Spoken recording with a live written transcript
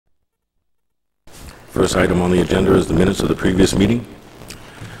First item on the agenda is the minutes of the previous meeting.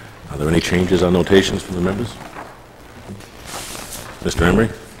 Are there any changes or notations from the members? Mr. Emery?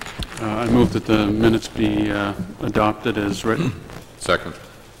 I move that the minutes be adopted as written. Second.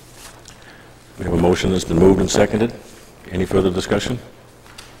 We have a motion that's been moved and seconded. Any further discussion?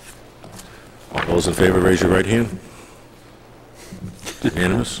 All those in favor, raise your right hand.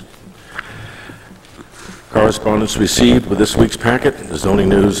 Unanimous. Correspondence received with this week's packet: the zoning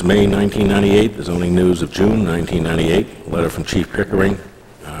news May 1998, the zoning news of June 1998, a letter from Chief Pickering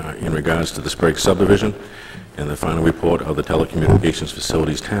in regards to the Sprague subdivision, and the final report of the Telecommunications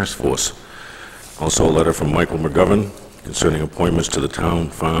Facilities Task Force. Also a letter from Michael McGovern concerning appointments to the Town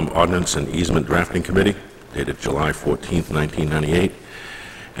Farm Ordinance and Easement Drafting Committee, dated July 14, 1998,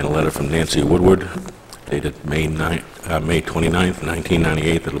 and a letter from Nancy Woodward, dated May 29,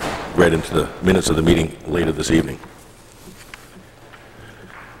 1998, that will be read into the minutes of the meeting later this evening.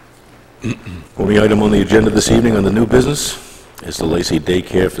 Only item on the agenda this evening on the new business is the Lacey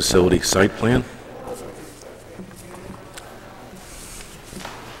Daycare Facility Site Plan.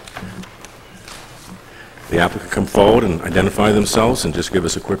 The applicant come forward and identify themselves and just give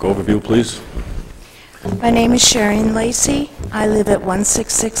us a quick overview, please. My name is Sharon Lacey. I live at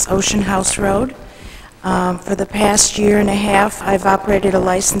 166 Ocean House Road. For the past year and a half, I've operated a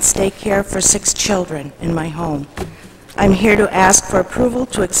licensed daycare for 6 children in my home. I'm here to ask for approval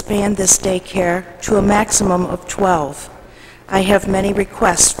to expand this daycare to a maximum of 12. I have many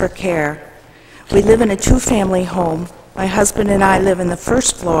requests for care. We live in a 2-family home. My husband and I live in the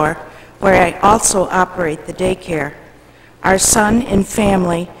first floor, where I also operate the daycare. Our son and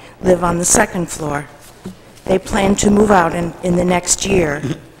family live on the 2nd floor. They plan to move out in the next year.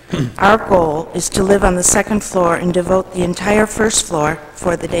 Our goal is to live on the 2nd floor and devote the entire 1st floor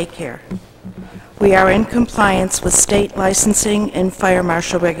for the daycare. We are in compliance with state licensing and fire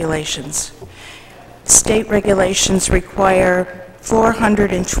marshal regulations. State regulations require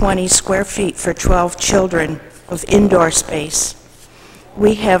 420 square feet for 12 children of indoor space.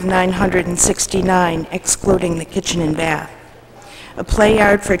 We have 969, excluding the kitchen and bath. A play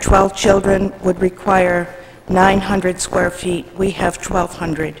yard for 12 children would require 900 square feet. We have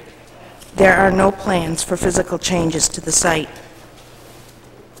 1,200. There are no plans for physical changes to the site.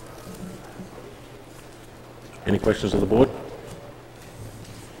 Any questions of the board?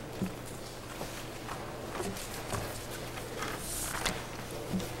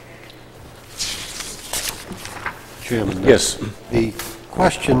 Chairman. Yes. The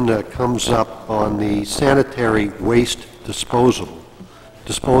question comes up on the sanitary waste disposal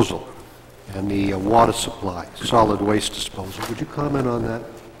and the water supply, solid waste disposal. Would you comment on that?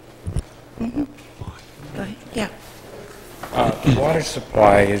 Mm-hmm. Go ahead. Yeah. The water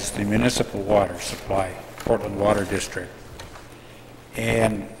supply is the municipal water supply, Portland Water District.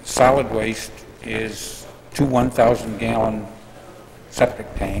 And solid waste is 2 1,000-gallon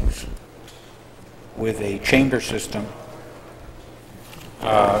septic tanks with a chamber system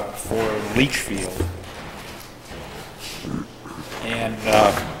for leach field. And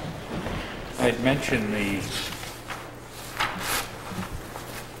I'd mentioned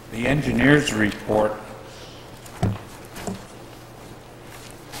the engineer's report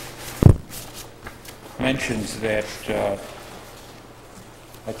mentions that,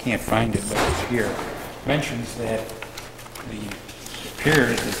 I can't find it, but it's here, mentions that it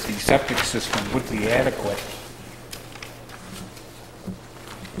appears that the septic system would be adequate.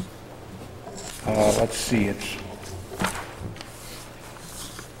 Let's see,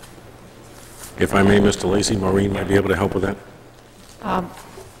 If I may, Mr. Lacey, Maureen might be able to help with that.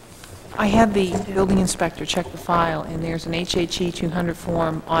 I had the building inspector check the file, and there's an HHE 200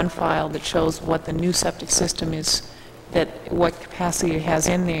 form on file that shows what the new septic system is, what capacity it has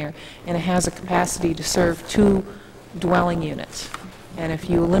in there, and it has a capacity to serve 2 dwelling units. And if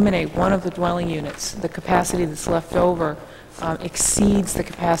you eliminate one of the dwelling units, the capacity that's left over exceeds the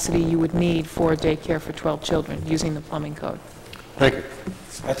capacity you would need for a daycare for 12 children using the plumbing code. Thank you.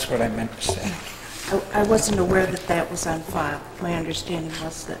 that's what I meant to say. I wasn't aware that that was on file. My understanding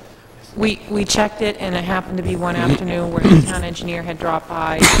was that. We checked it, and it happened to be one afternoon where the town engineer had dropped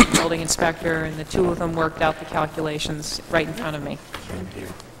by, the building inspector, and the 2 of them worked out the calculations right in front of me. Thank you.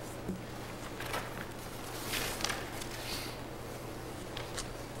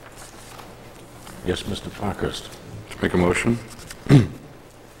 Yes, Mr. Parkhurst. Make a motion.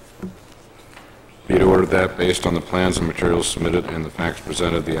 Be it ordered that, based on the plans and materials submitted and the facts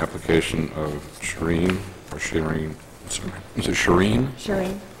presented, the application of Shireen, sorry, is it Shireen?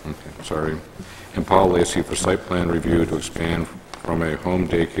 Shireen. Okay, sorry. And Paul Lacey for site plan review to expand from a home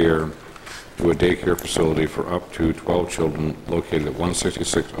daycare to a daycare facility for up to 12 children located at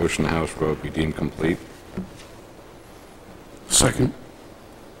 166 Ocean House Road be deemed complete. Second.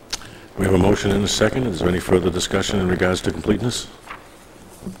 We have a motion and a second. Is there any further discussion in regards to completeness?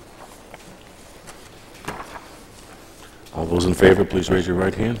 All those in favor, please raise your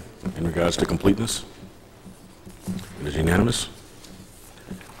right hand in regards to completeness. It is unanimous.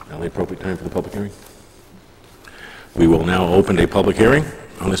 Now the appropriate time for the public hearing. We will now open a public hearing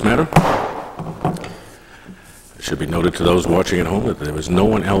on this matter. It should be noted to those watching at home that there is no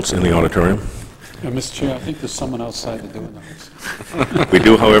one else in the auditorium. Mr. Chair, I think there's someone outside the door now. We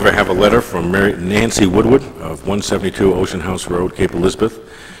do, however, have a letter from Nancy Woodward of 172 Ocean House Road, Cape Elizabeth.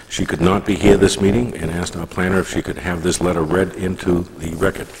 She could not be here this meeting and asked our planner if she could have this letter read into the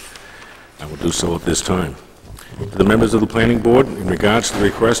record. I will do so at this time. To the members of the Planning Board, in regards to the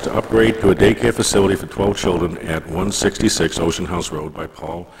request to upgrade to a daycare facility for 12 children at 166 Ocean House Road by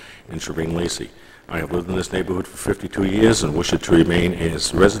Paul and Shireen Lacey. I have lived in this neighborhood for 52 years and wish it to remain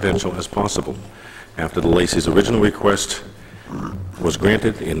as residential as possible. After the Lacey's original request was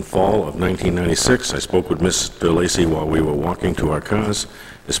granted in fall of 1996, I spoke with Mr. Lacey while we were walking to our cars,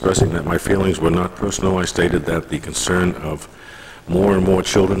 expressing that my feelings were not personal. I stated that the concern of more and more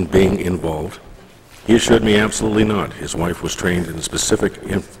children being involved. He assured me absolutely not. His wife was trained in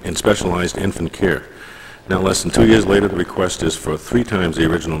specialized infant care. Now, less than 2 years later, the request is for 3 times the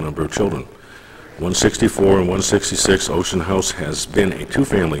original number of children. 164 and 166 Ocean House has been a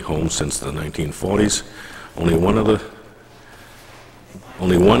 2-family home since the 1940s. Only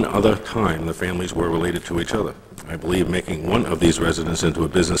one other time the families were related to each other. I believe making one of these residents into a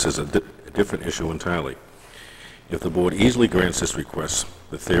business is a different issue entirely. If the board easily grants this request,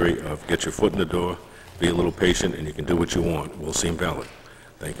 the theory of get your foot in the door, be a little patient, and you can do what you want will seem valid.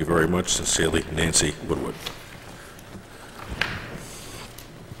 Thank you very much. Sincerely, Nancy Woodward.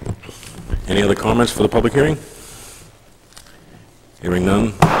 Any other comments for the public hearing? Hearing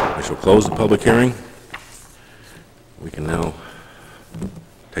none, I shall close the public hearing. We can now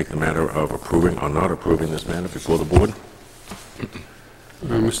take the matter of approving or not approving this matter before the board.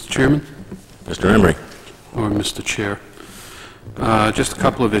 Mr. Chairman? Mr. Emery. Or Mr. Chair. Just a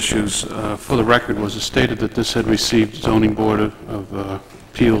couple of issues. For the record, was it stated that this had received Zoning Board of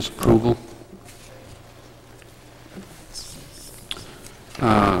Appeals approval?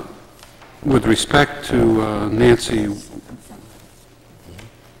 With respect to Nancy,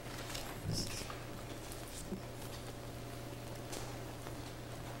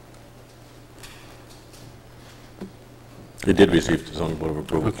 It did receive the zoning board of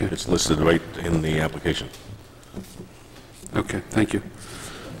approval. Okay. It's listed right in the application. okay, thank you.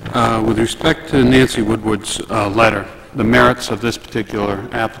 With respect to Nancy Woodward's letter, the merits of this particular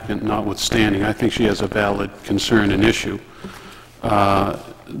applicant notwithstanding, I think she has a valid concern and issue.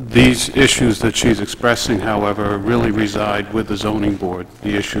 These issues that she's expressing, however, really reside with the zoning board.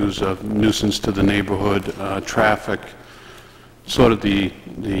 The issues of nuisance to the neighborhood, traffic, sort of the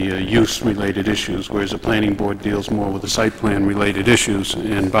use-related issues, whereas the planning board deals more with the site plan-related issues.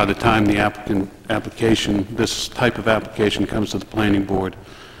 And by the time the this type of application comes to the planning board,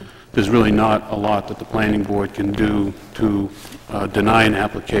 there's really not a lot that the planning board can do to deny an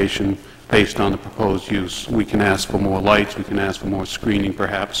application based on the proposed use. We can ask for more lights, we can ask for more screening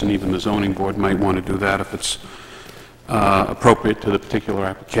perhaps, and even the zoning board might want to do that if it's appropriate to the particular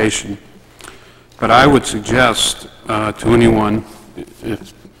application. But I would suggest to anyone,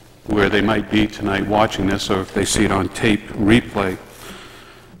 where they might be tonight watching this, or if they see it on tape replay,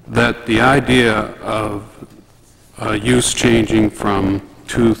 that the idea of use changing from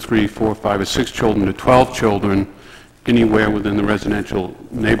 2, 3, 4, 5, or 6 children to 12 children anywhere within the residential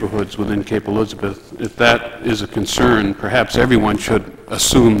neighborhoods within Cape Elizabeth, if that is a concern, perhaps everyone should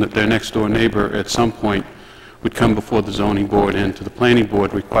assume that their next-door neighbor at some point would come before the zoning board and to the planning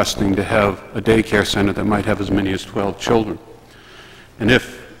board requesting to have a daycare center that might have as many as 12 children. And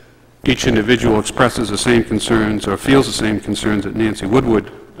if each individual expresses the same concerns or feels the same concerns that Nancy Woodward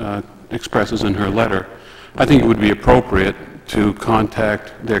expresses in her letter, I think it would be appropriate to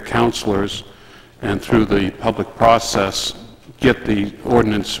contact their counselors and through the public process get the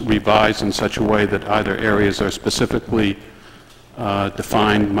ordinance revised in such a way that either areas are specifically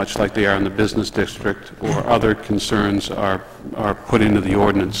defined, much like they are in the business district, or other concerns are put into the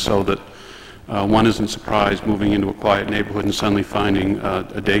ordinance so that one isn't surprised moving into a quiet neighborhood and suddenly finding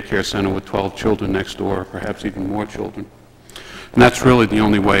a daycare center with 12 children next door, or perhaps even more children. And that's really the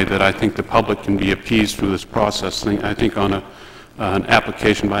only way that I think the public can be appeased through this process. I think on an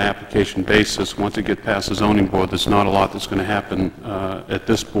application-by-application basis, once it gets past the zoning board, there's not a lot that's going to happen at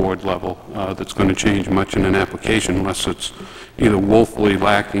this board level that's going to change much in an application unless it's either woefully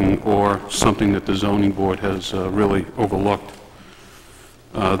lacking or something that the zoning board has really overlooked.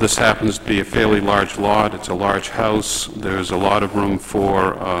 This happens to be a fairly large lot. It's a large house. There's a lot of room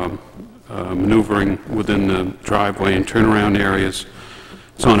for maneuvering within the driveway and turnaround areas.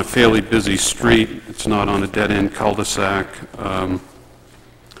 It's on a fairly busy street. It's not on a dead-end cul-de-sac.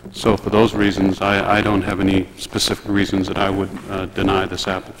 So for those reasons, I don't have any specific reasons that I would deny this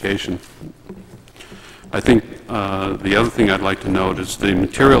application. I think the other thing I'd like to note is the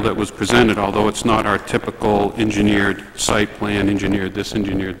material that was presented, although it's not our typical engineered site plan, engineered this,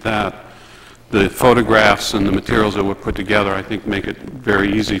 engineered that, the photographs and the materials that were put together, I think, make it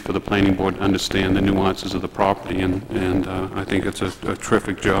very easy for the planning board to understand the nuances of the property, and I think it's a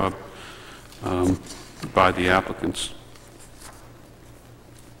terrific job by the applicants.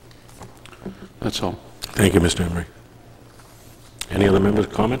 That's all. Thank you, Mr. Emery. Any other members'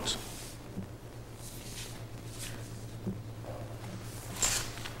 comments?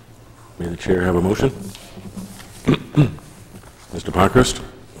 May the chair have a motion? Mr. Parkhurst?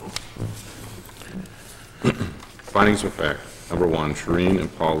 Findings of fact. Number one, Shireen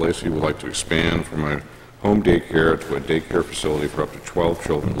and Paul Lacey would like to expand from a home daycare to a daycare facility for up to 12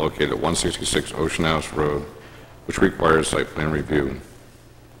 children located at 166 Ocean House Road, which requires site plan review.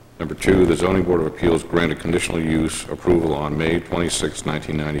 Number two, the Zoning Board of Appeals granted conditional use approval on May 26,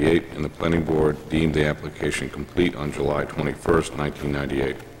 1998, and the Planning Board deemed the application complete on July 21,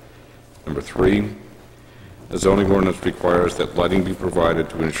 1998. Number three, the zoning ordinance requires that lighting be provided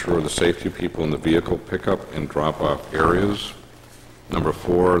to ensure the safety of people in the vehicle pickup and drop-off areas. Number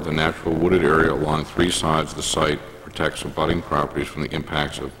four, the natural wooded area along three sides of the site protects abutting properties from the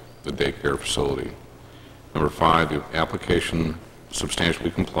impacts of the daycare facility. Number five, the application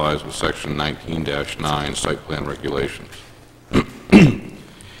substantially complies with Section 19-9 site plan regulations.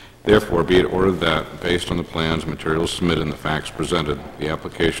 Therefore, be it ordered that, based on the plans and materials submitted and the facts presented, the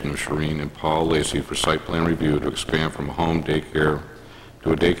application of Shireen and Paul Lacey for site plan review to expand from a home daycare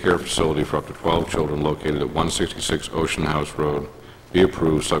to a daycare facility for up to 12 children located at 166 Ocean House Road be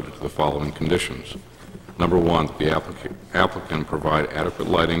approved subject to the following conditions. Number one, that the applicant provide adequate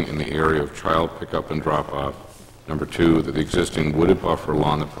lighting in the area of child pickup and drop-off. Number two, that the existing wooded buffer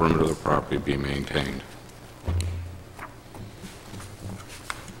along the perimeter of the property be maintained.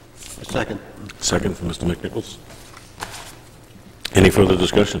 Second. Second from Mr. McNichols. Any further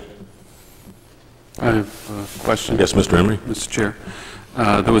discussion? I have a question. Yes, Mr. Emery. Mr. Chair.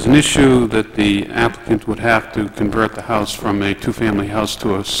 There was an issue that the applicant would have to convert the house from a two-family house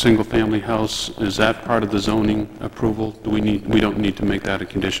to a single-family house. Is that part of the zoning approval? We don't need to make that a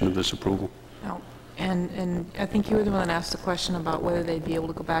condition of this approval? No. And I think you were the one that asked the question about whether they'd be able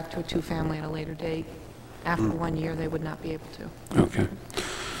to go back to a two-family at a later date. After 1 year, they would not be able to. Okay.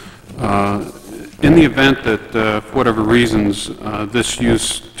 In the event that, for whatever reasons, this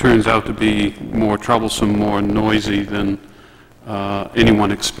use turns out to be more troublesome, more noisy than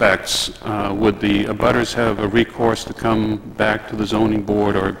anyone expects, would the abutters have a recourse to come back to the zoning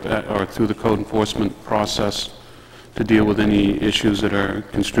board or through the code enforcement process to deal with any issues that are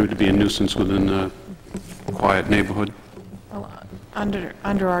construed to be a nuisance within a quiet neighborhood? Well,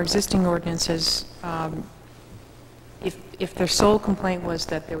 under our existing ordinances, if their sole complaint was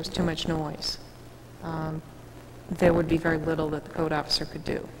that there was too much noise, there would be very little that the code officer could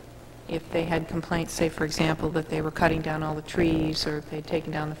do. If they had complaints, say, for example, that they were cutting down all the trees, or if they'd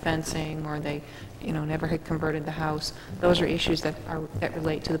taken down the fencing, or they, never had converted the house, those are issues that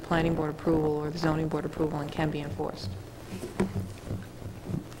relate to the planning board approval or the zoning board approval and can be enforced.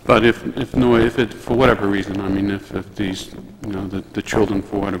 But if it, for whatever reason, I mean, if these, the children,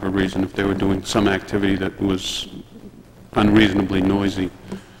 for whatever reason, if they were doing some activity that was unreasonably noisy,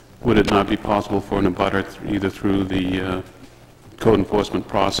 would it not be possible for an abutter, either through the code enforcement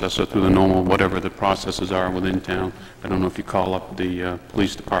process or through the normal, whatever the processes are within town? I don't know if you call up the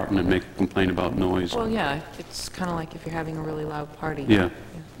police department and make a complaint about noise. Well, yeah, it's kind of like if you're having a really loud party. Yeah,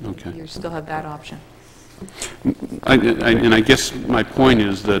 okay. You still have that option. And I guess my point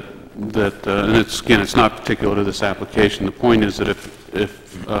is that and it's not particular to this application. The point is that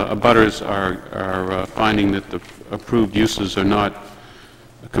if abutters are finding that the approved uses are not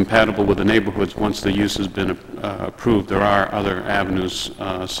compatible with the neighborhoods once the use has been approved, there are other avenues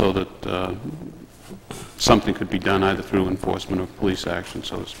so that something could be done either through enforcement or police action,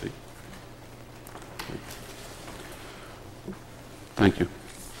 so to speak. Thank you.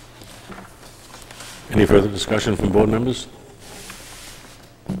 Any further discussion from board members?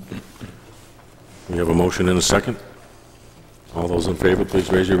 We have a motion and a second. All those in favor, please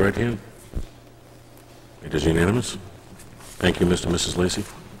raise your right hand. It is unanimous. Thank you, Mr. and Mrs. Lacey.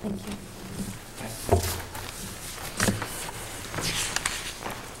 Thank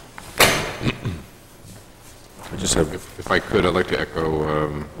just have, If I could, I'd like to echo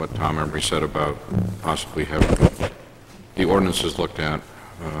what Tom Emery said about possibly having the ordinances looked at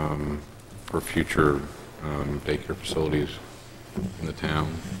for future daycare facilities in the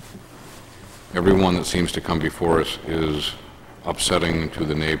town. Everyone that seems to come before us is upsetting to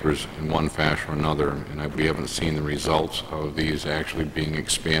the neighbors in one fashion or another, and we haven't seen the results of these actually being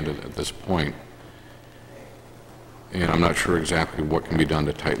expanded at this point. And I'm not sure exactly what can be done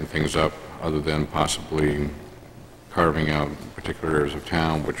to tighten things up, other than possibly carving out particular areas of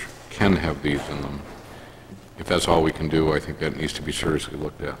town which can have these in them. If that's all we can do, I think that needs to be seriously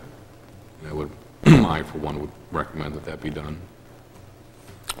looked at. And I, for one, would recommend that that be done.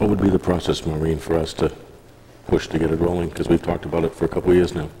 what would be the process, Maureen, for us to push to get it rolling? Because we've talked about it for a couple of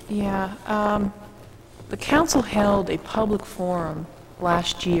years now. Yeah, the council held a public forum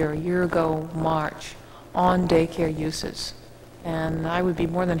last year, a year ago, March, on daycare uses. And I would be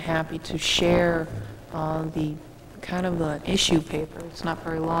more than happy to share the kind of an issue paper, it's not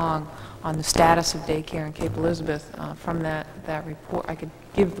very long, on the status of daycare in Cape Elizabeth from that report. I could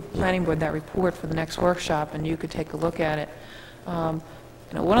give the planning board that report for the next workshop, and you could take a look at it.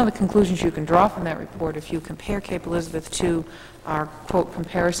 You know, one of the conclusions you can draw from that report, if you compare Cape Elizabeth to our, quote,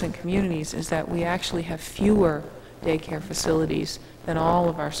 comparison communities, is that we actually have fewer daycare facilities than all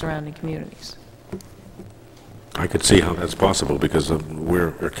of our surrounding communities. I could see how that's possible, because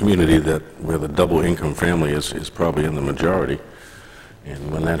we're a community where the double-income family is probably in the majority,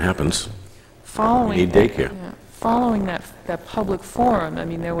 and when that happens, we need daycare. Yeah, following that public forum, I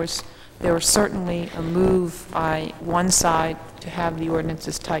mean, there was certainly a move by one side to have the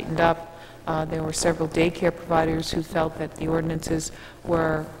ordinances tightened up. There were several daycare providers who felt that the ordinances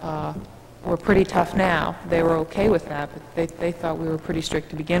were pretty tough now. They were okay with that, but they thought we were pretty strict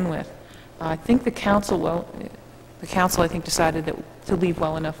to begin with. I think the council, I think, decided to leave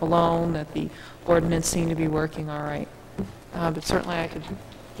well enough alone, that the ordinance seemed to be working all right. But certainly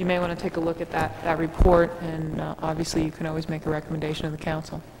you may want to take a look at that report, and obviously you can always make a recommendation to the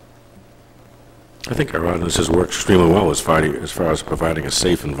council. I think our ordinances work extremely well as far as providing a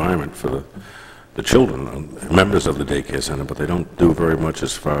safe environment for the children, members of the daycare center, but they don't do very much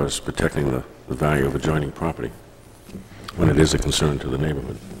as far as protecting the value of adjoining property when it is a concern to the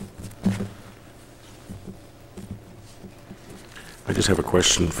neighborhood. I just have a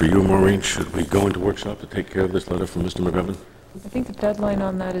question for you, Maureen. Should we go into workshop to take care of this letter from Mr. McGovern? I think the deadline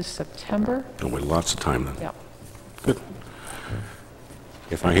on that is September. Oh, we have lots of time then. Yeah. Good.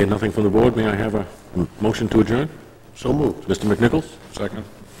 If I hear nothing from the board, may I have a motion to adjourn? So moved. Mr. McNichols? Second.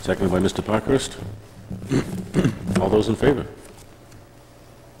 Seconded by Mr. Parkhurst. All those in favor?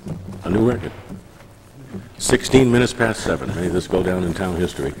 A new record. 16 minutes past 7. May this go down in town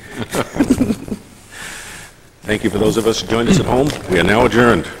history. Thank you for those of us who joined us at home. We are now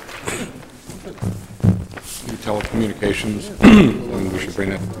adjourned. Telecommunications, when we should bring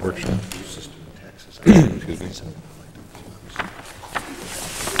that to the workshop. Excuse me.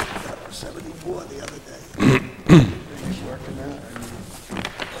 74 the other day.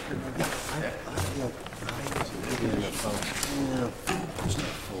 It's not a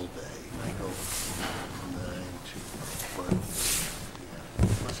full day. I go from 9 to 1.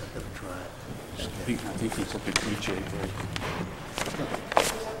 Plus I gotta drive. I think he's looking at 3J break.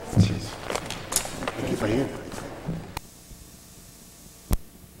 If I hear